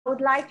would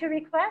like to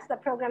request the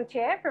program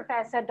chair,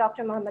 Professor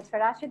Dr. Mohammed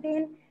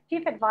Farashuddin,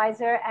 Chief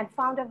Advisor and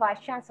Founder Vice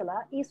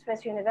Chancellor, East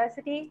West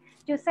University,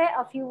 to say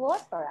a few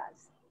words for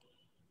us.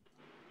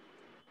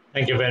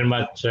 Thank you very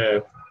much,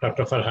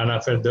 Dr.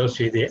 Farhana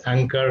Ferdowsi, the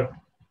anchor,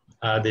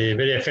 the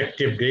very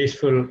effective,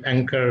 graceful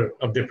anchor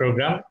of the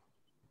program.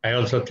 I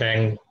also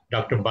thank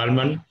Dr.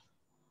 Barman,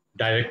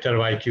 Director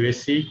of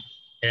IQSC,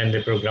 and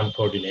the program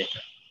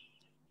coordinator.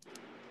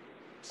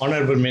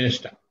 Honorable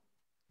Minister,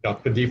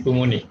 Dr. Deepu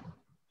Muni,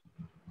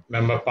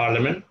 Member of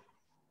Parliament,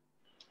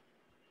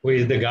 who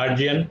is the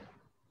guardian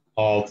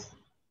of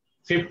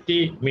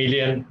 50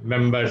 million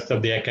members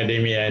of the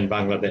academia in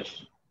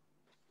Bangladesh,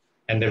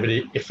 and a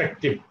very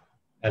effective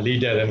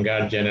leader and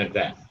guardian at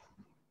that.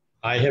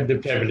 I had the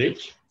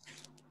privilege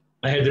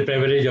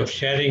of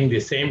sharing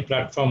the same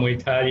platform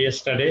with her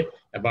yesterday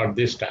about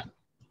this time.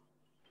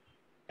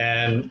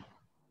 And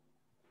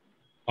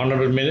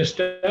Honorable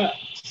Minister,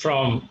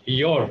 from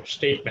your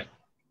statement,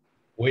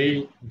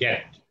 we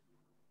get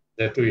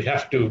that we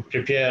have to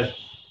prepare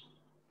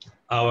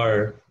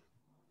our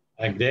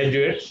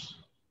graduates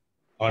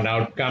on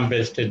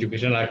outcome-based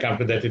education. I'll come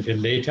to that a little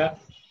later.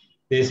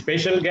 The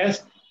special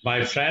guest,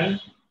 my friend,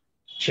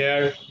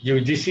 Chair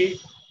UGC,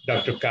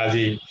 Dr.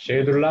 Qazi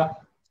Shahidullah,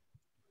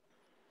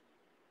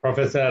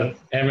 Professor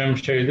M.M.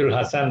 Shahidul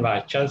Hassan,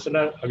 Vice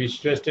Chancellor of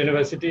East West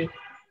University,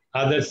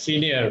 other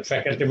senior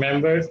faculty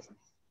members,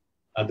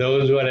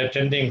 those who are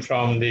attending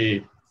from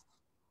the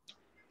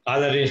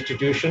other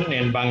institution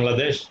in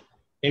Bangladesh,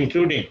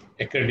 including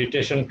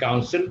Accreditation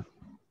Council,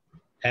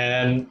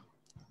 and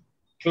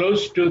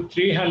close to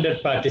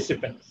 300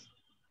 participants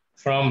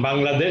from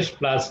Bangladesh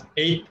plus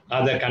 8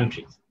 other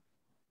countries.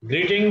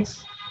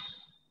 Greetings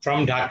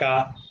from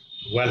Dhaka,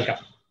 welcome.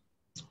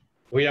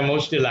 We are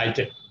most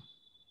delighted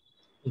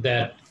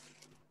that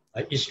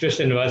East West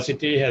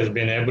University has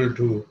been able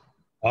to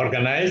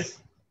organize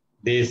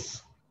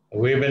this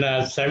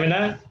webinar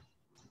seminar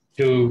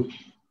to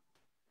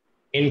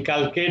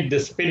inculcate the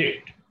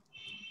spirit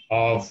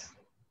of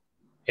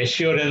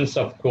assurance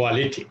of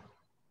quality.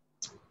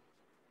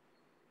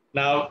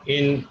 Now,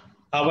 in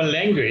our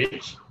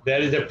language,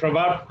 there is a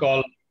proverb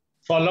called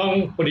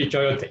Pholong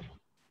Purichoyote.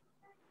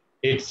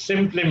 It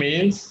simply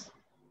means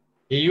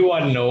you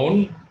are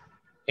known,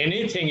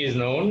 anything is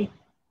known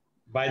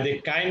by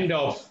the kind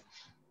of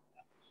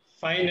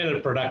final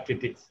product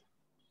it is.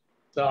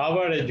 So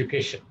our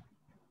education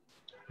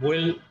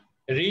will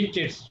reach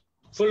its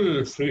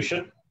full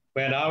fruition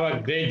when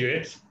our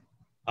graduates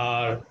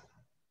have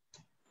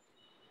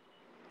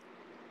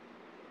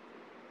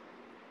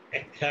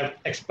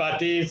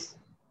expertise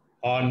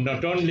on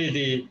not only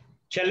the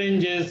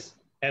challenges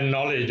and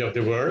knowledge of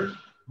the world,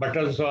 but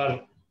also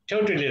are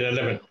totally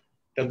relevant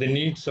to the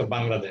needs of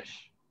Bangladesh.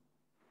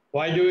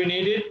 Why do we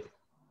need it?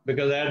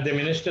 Because as the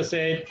minister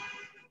said,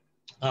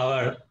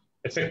 our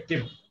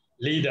effective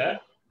leader,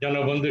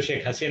 Janabandhu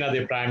Sheikh Hasina,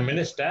 the Prime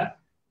Minister,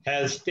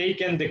 has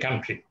taken the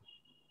country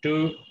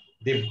to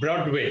the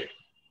Broadway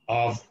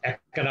of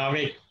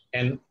economic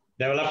and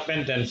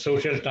development and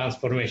social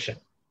transformation.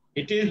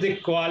 It is the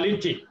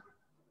quality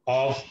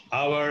of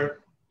our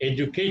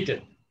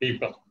educated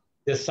people,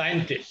 the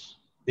scientists,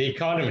 the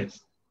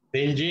economists,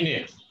 the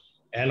engineers,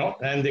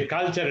 and the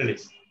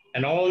culturalists,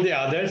 and all the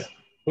others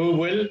who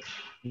will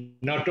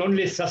not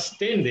only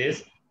sustain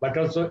this, but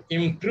also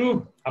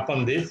improve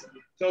upon this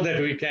so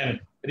that we can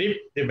reap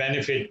the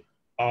benefit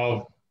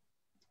of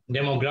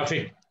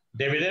demographic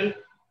dividend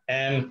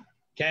and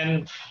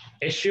can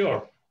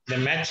assure the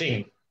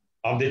matching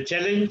of the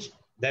challenge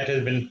that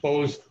has been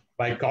posed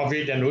by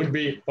COVID and would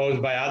be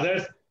posed by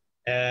others.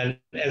 And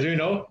as we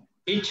know,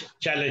 each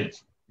challenge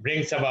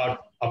brings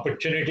about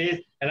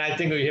opportunities. And I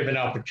think we have an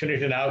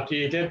opportunity now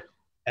created.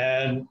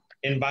 And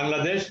in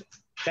Bangladesh,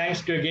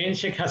 thanks to again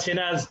Sheikh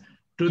Hasina's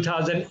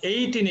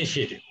 2008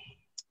 initiative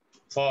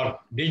for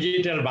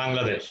digital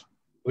Bangladesh,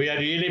 we are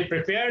really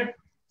prepared.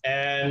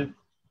 And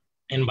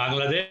in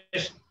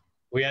Bangladesh,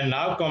 we are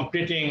now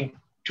completing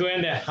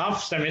 2.5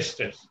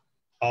 semesters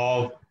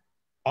of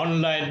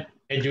online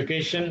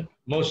education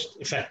most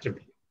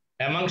effectively.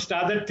 Amongst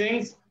other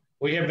things,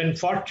 we have been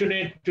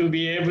fortunate to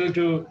be able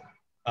to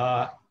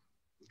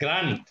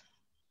grant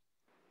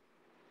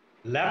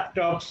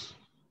laptops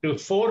to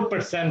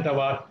 4% of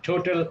our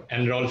total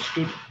enrolled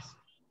students.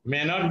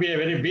 May not be a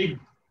very big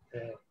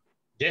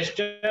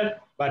gesture,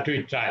 but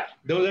we try.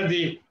 Those are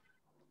the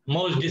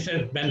most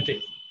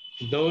disadvantaged.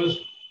 Those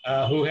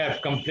who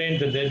have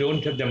complained that they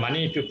don't have the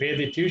money to pay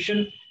the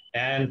tuition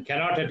and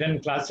cannot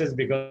attend classes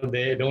because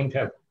they don't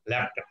have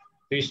laptops.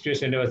 East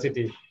West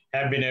University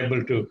have been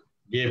able to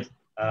give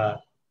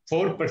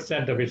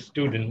 4% of its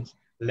students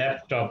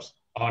laptops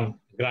on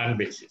grant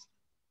basis.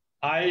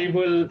 I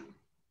will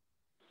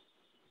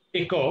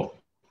echo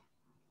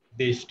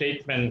the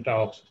statement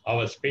of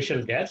our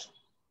special guest.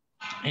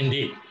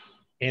 Indeed,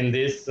 in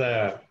this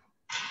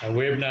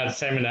webinar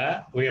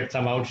seminar, we have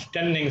some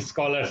outstanding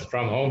scholars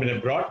from home and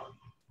abroad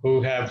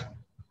who have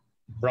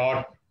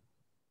brought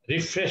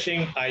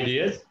refreshing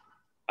ideas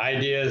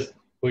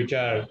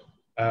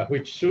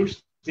which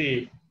suits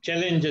the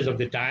challenges of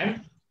the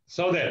time.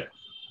 so that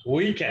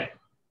we can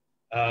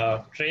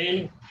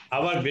train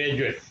our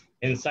graduates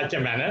in such a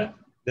manner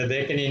that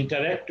they can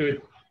interact with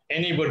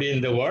anybody in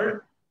the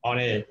world on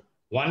a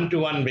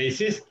one-to-one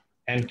basis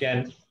and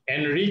can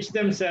enrich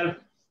themselves.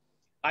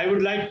 I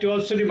would like to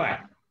also remind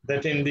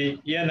that in the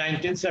year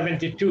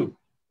 1972,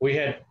 we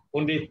had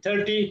only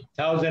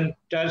 30,000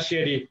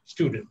 tertiary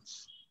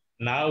students.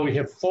 Now we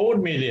have 4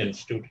 million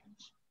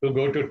students who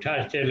go to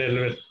tertiary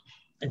level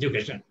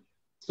education.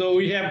 So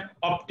we have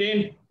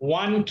obtained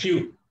one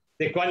Q,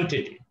 the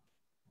quantity.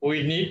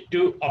 We need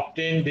to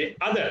obtain the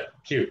other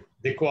Q,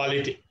 the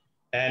quality.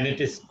 And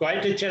it is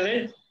quite a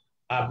challenge,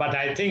 but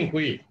I think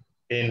we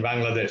in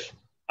Bangladesh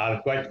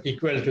are quite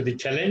equal to the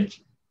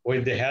challenge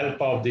with the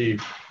help of the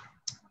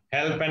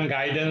help and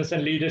guidance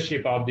and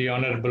leadership of the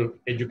Honorable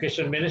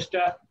Education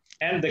Minister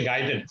and the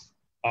guidance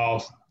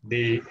of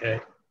the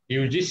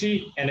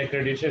UGC and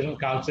Accreditation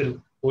Council.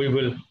 We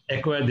will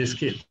acquire this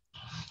skill.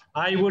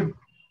 I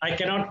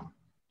cannot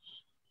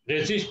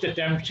resist the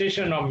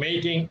temptation of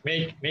making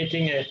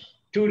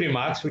two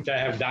remarks, which I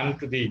have done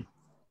to the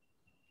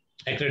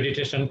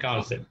Accreditation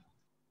Council.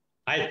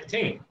 I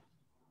think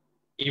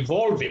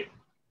evolving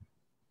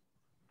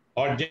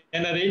or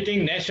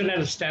generating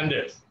national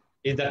standards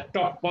is the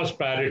topmost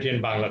priority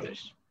in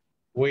Bangladesh.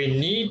 We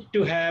need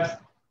to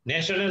have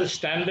national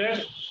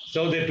standards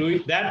so that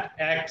that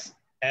acts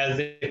as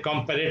a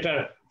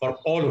comparator for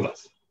all of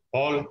us,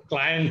 all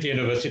client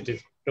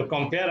universities, to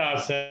compare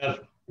ourselves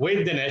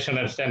with the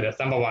national standards,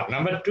 number one.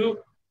 Number two,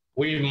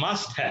 we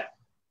must have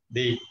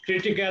the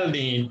critical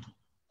need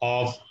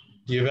of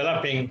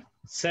developing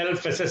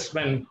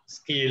self-assessment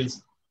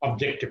skills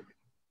objectively.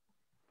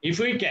 If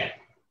we can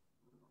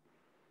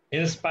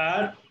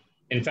inspire,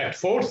 in fact,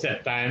 force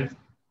at times,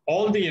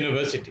 all the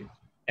universities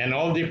and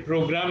all the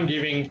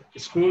program-giving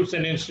schools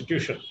and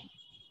institutions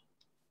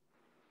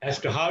as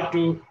to how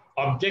to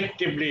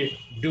objectively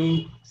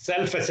do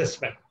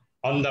self-assessment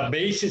on the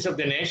basis of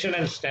the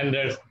national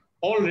standards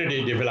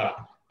already developed,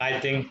 I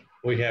think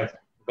we have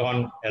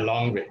gone a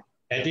long way.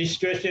 At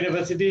East West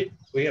University,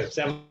 we have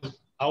some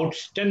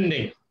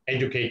outstanding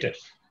educators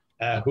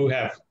who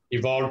have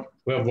evolved,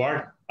 who have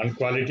worked on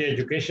quality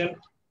education.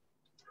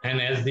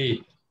 And as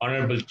the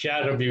Honorable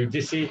Chair of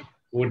UGC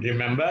would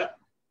remember,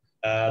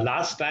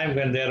 last time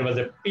when there was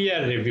a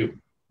peer review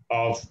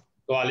of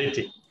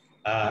quality,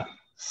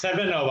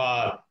 7 of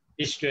our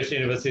East West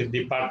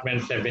University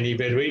departments have been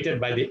evaluated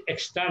by the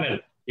external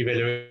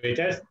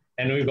evaluators,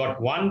 and we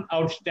got 1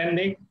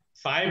 outstanding,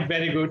 5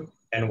 very good,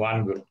 and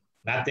 1 good,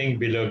 nothing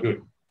below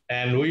good.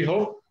 And we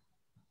hope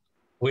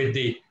with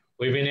the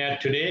webinar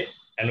today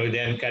and with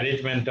the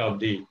encouragement of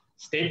the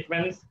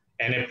statements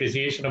and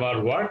appreciation of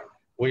our work,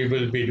 we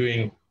will be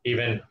doing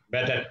even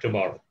better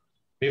tomorrow.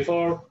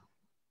 Before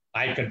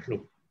I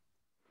conclude,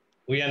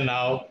 we are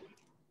now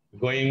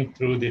going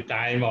through the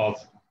time of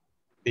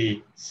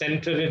the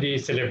centenary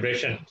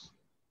celebrations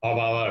of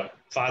our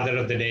father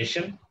of the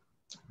nation,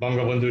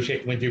 Bangabandhu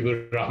Sheikh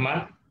Mujibur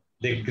Rahman,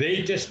 the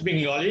greatest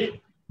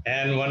Bengali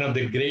and one of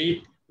the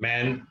great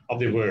men of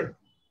the world.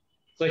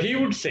 So he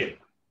would say,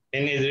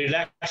 in his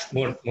relaxed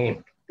mood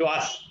to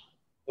us,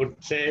 would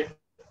say,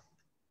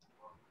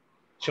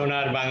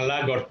 Shonar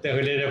Bangla gorte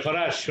hole re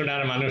fora,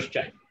 Shonar manush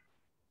chai.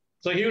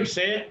 So he would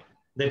say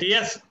that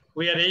yes,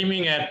 we are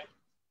aiming at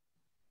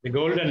the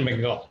golden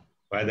Bengal,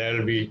 where there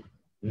will be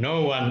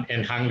no one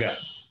in hunger,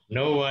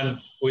 no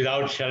one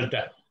without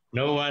shelter,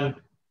 no one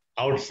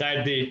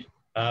outside the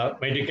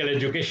medical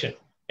education,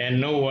 and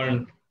no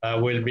one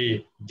will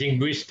be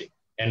jingoistic,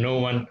 and no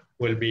one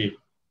will be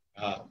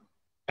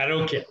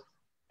parochial.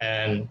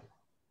 And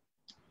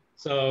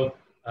so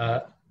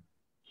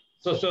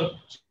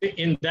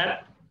in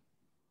that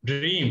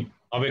dream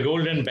of a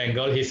golden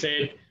Bengal, he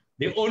said,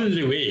 the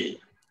only way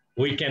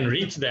we can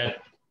reach that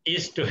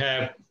is to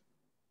have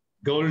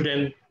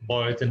golden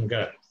boys and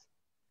girls.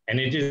 And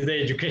it is the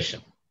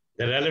education,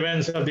 the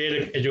relevance of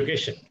the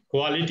education,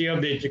 quality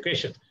of the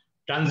education,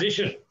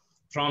 transition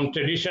from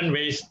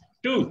tradition-based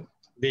to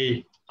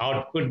the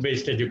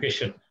output-based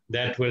education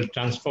that will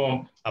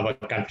transform our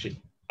country,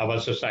 our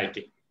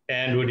society,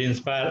 and would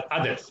inspire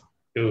others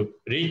to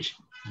reach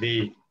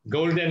the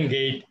golden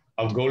gate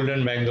of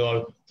golden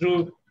Bengal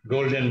through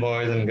golden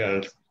boys and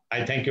girls.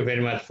 I thank you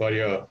very much for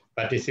your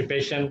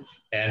participation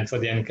and for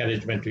the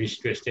encouragement to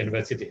East West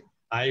University.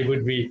 I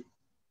would be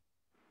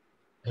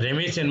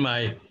remiss in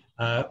my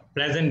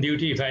pleasant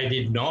duty if I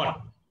did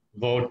not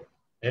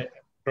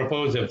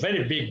propose a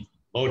very big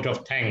vote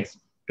of thanks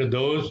to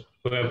those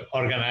who have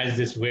organized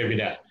this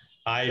webinar.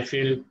 I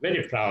feel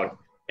very proud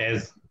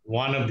as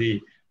one of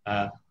the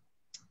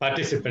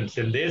participants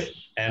in this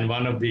and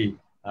one of the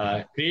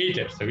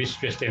creators of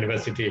East West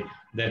University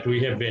that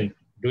we have been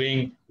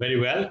doing very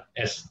well,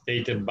 as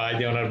stated by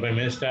the Honorable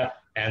Minister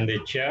and the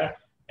Chair,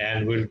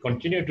 and we'll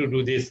continue to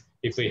do this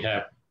if we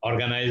have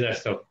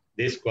organizers of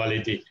this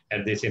quality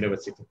at this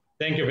university.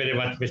 Thank you very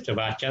much, Mr.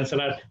 Vice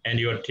Chancellor and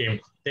your team.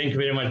 Thank you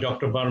very much,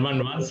 Dr.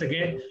 Burman, once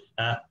again.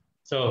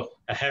 So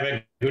have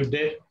a good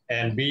day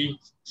and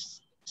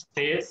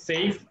stay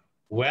safe,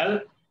 well,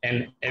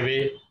 and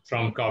away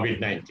from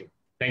COVID-19.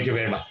 Thank you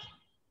very much.